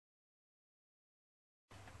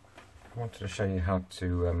I wanted to show you how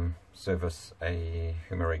to service a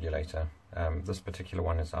HuMa regulator. This particular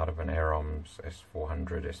one is out of an Air Arms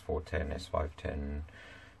S400, S410, S510,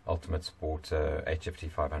 Ultimate Sport,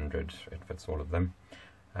 HFT500. It fits all of them.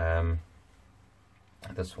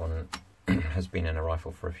 This one has been in a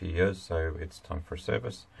rifle for a few years, so it's time for a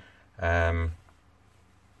service. That's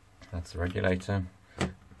the regulator.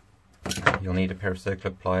 You'll need a pair of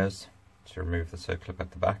circlip pliers to remove the circlip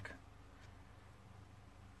at the back.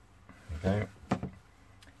 There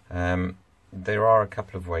we go. There are a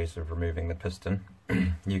couple of ways of removing the piston.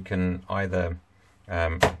 You can either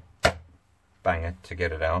bang it to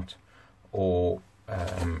get it out, or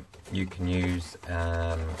you can use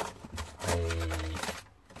a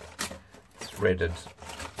threaded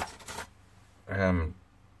an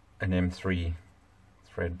M3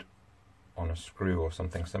 thread on a screw or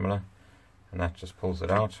something similar, and that just pulls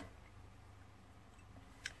it out.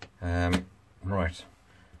 Right,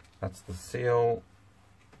 that's the seal.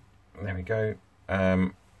 There we go.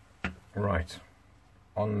 Right,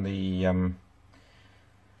 on the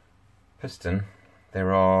piston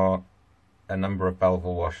there are a number of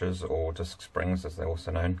bevel washers, or disc springs as they're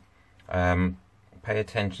also known. Pay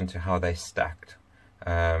attention to how they're stacked.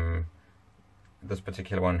 This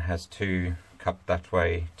particular one has two cupped that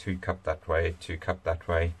way, two cupped that way, two cupped that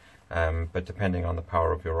way, but depending on the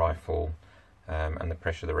power of your rifle and the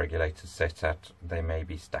pressure the regulator is set at, they may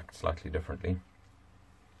be stacked slightly differently.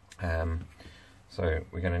 So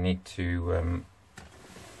we're going to need to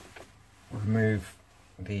remove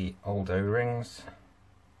the old O-rings.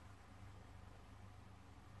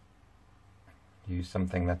 Use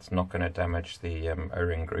something that's not going to damage the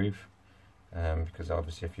O-ring groove, because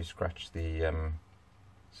obviously if you scratch the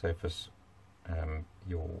surface,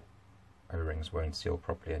 your O-rings won't seal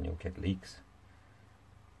properly and you'll get leaks.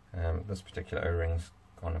 This particular O-ring's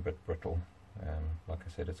gone a bit brittle. Like I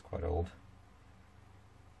said, it's quite old.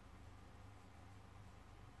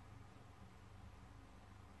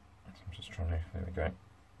 I'm just trying to, there we go.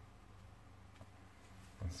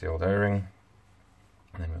 That's the old O-ring,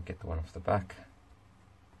 and then we'll get the one off the back.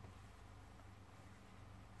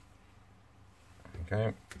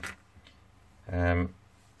 There we go.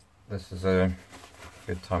 This is a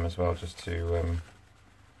good time as well just to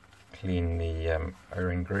clean the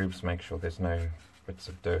O-ring grooves, make sure there's no bits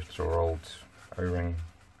of dirt or old O-ring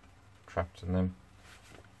trapped in them.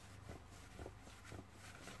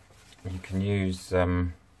 You can use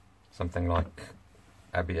something like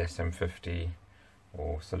ABS M50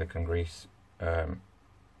 or silicone grease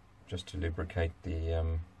just to lubricate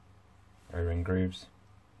the O-ring grooves.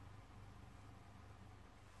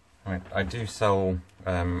 Right, I do sell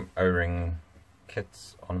O-ring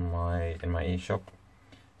kits on in my e-shop,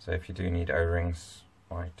 so if you do need O-rings,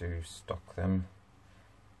 I do stock them.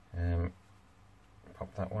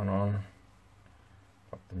 Pop that one on,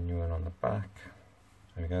 pop the new one on the back.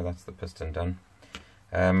 There we go, that's the piston done.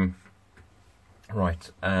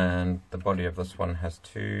 Right, and the body of this one has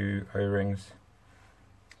two O-rings,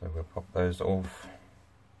 so we'll pop those off.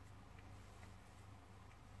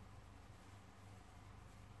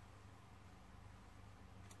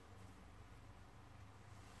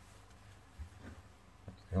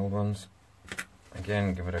 That's the old ones.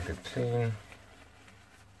 Again, give it a good clean.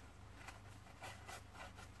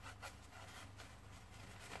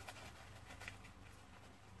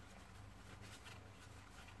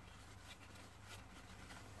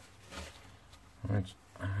 Right,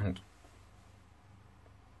 and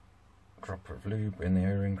drop of lube in the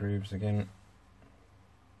O-ring grooves again,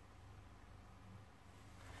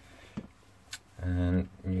 and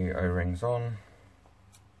new O-rings on.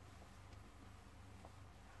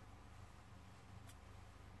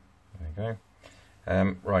 There we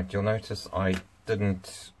go. Right, you'll notice I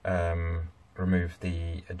didn't remove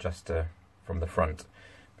the adjuster from the front,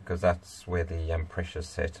 because that's where the pressure's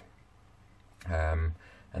set.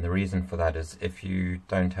 And the reason for that is if you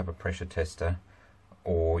don't have a pressure tester,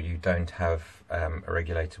 or you don't have a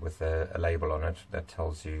regulator with a label on it that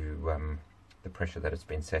tells you the pressure that it's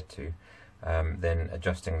been set to, then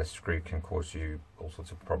adjusting the screw can cause you all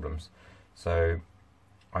sorts of problems. So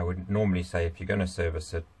I would normally say, if you're going to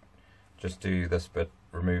service it, just do this bit,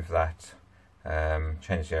 remove that,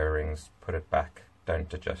 change the O-rings, put it back,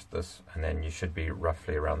 don't adjust this, and then you should be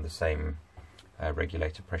roughly around the same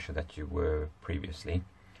regulator pressure that you were previously.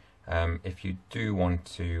 If you do want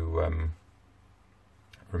to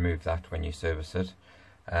remove that when you service it,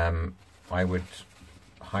 I would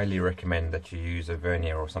highly recommend that you use a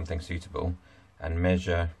vernier or something suitable and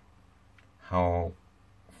measure how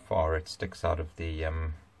far it sticks out of the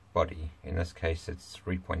body. In this case it's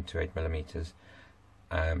 3.28 millimeters.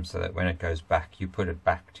 so that when it goes back, you put it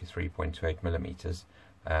back to 3.28 millimeters.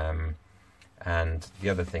 And the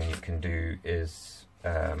other thing you can do is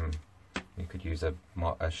you could use a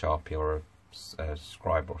Sharpie or a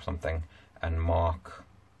scribe or something and mark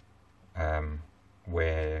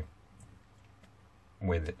where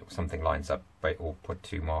something lines up, or put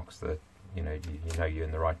 2 marks that you know you're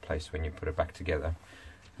in the right place when you put it back together.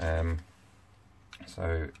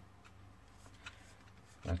 So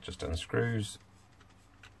that just unscrews.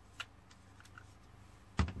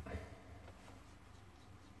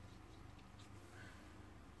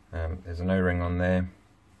 There's an O-ring on there,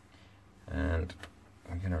 and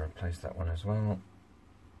I'm going to replace that one as well.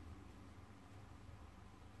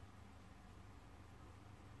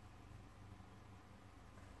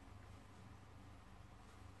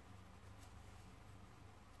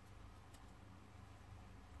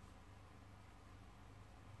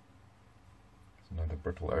 It's another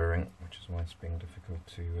brittle O-ring, which is why it's being difficult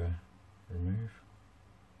to remove.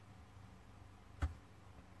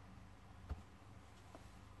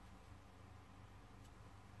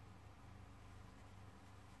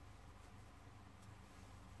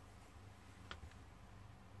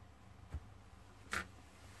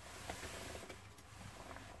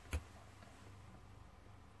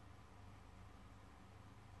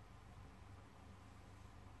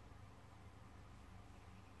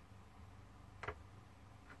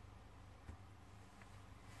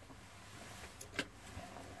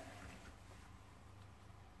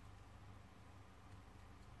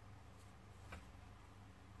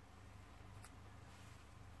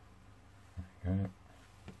 Okay.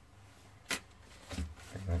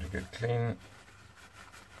 Give that a good clean.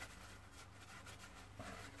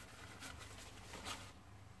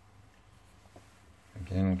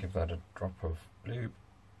 Again, give that a drop of lube,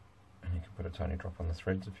 and you can put a tiny drop on the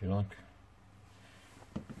threads if you like.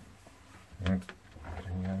 And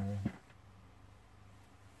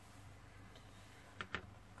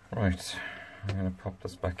right, I'm going to pop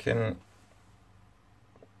this back in. I'm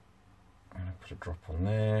going to put a drop on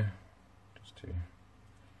there just to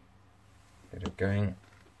get it going.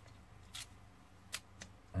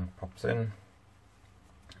 And it pops in.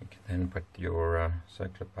 You can then put your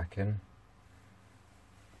circlip back in.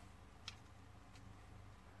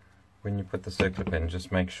 When you put the circlip in,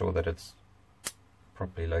 just make sure that it's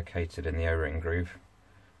properly located in the O-ring groove.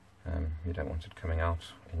 You don't want it coming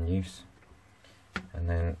out in use. And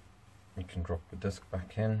then you can drop the disc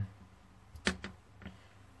back in, and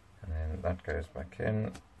then that goes back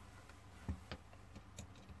in.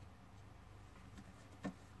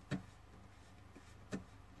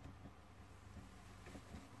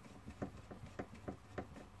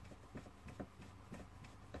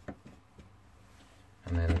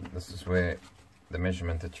 And then this is where the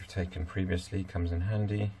measurement that you've taken previously comes in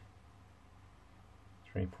handy.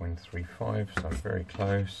 3.35, so I'm very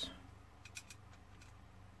close.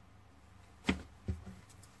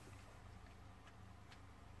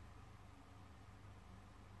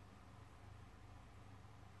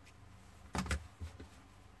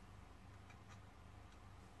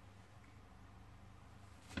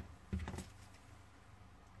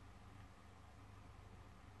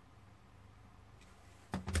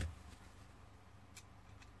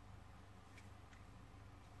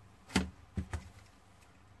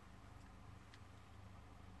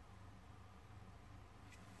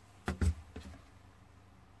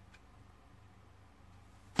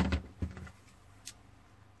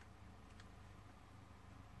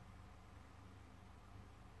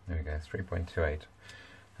 There we go,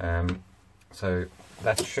 3.28. So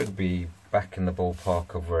that should be back in the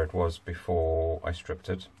ballpark of where it was before I stripped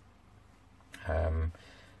it.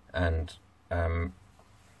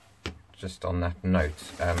 Just on that note,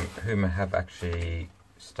 HuMa have actually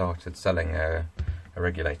started selling a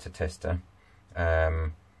regulator tester.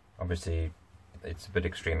 Obviously it's a bit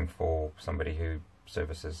extreme for somebody who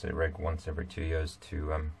services a rig once every 2 years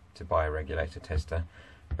to buy a regulator tester,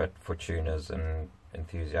 but for tuners and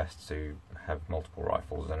enthusiasts who have multiple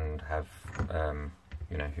rifles and have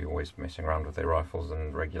you know, who are always messing around with their rifles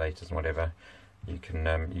and regulators and whatever, you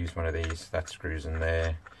can use one of these. That screws in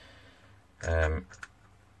there, and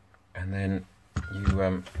then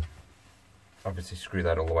you obviously screw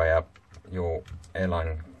that all the way up. Your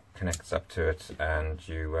airline connects up to it, and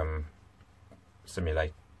you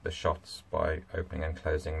simulate the shots by opening and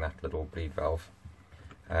closing that little bleed valve.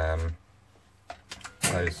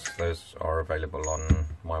 Those are available on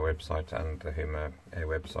my website and the HuMa Air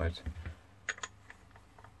website.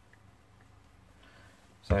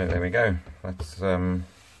 So there we go, that's a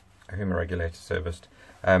HuMa regulator serviced.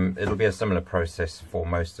 It'll be a similar process for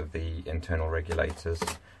most of the internal regulators.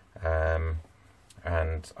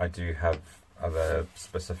 and I do have other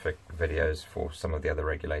specific videos for some of the other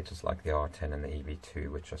regulators like the R10 and the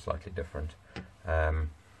EV2, which are slightly different. There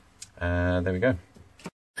we go.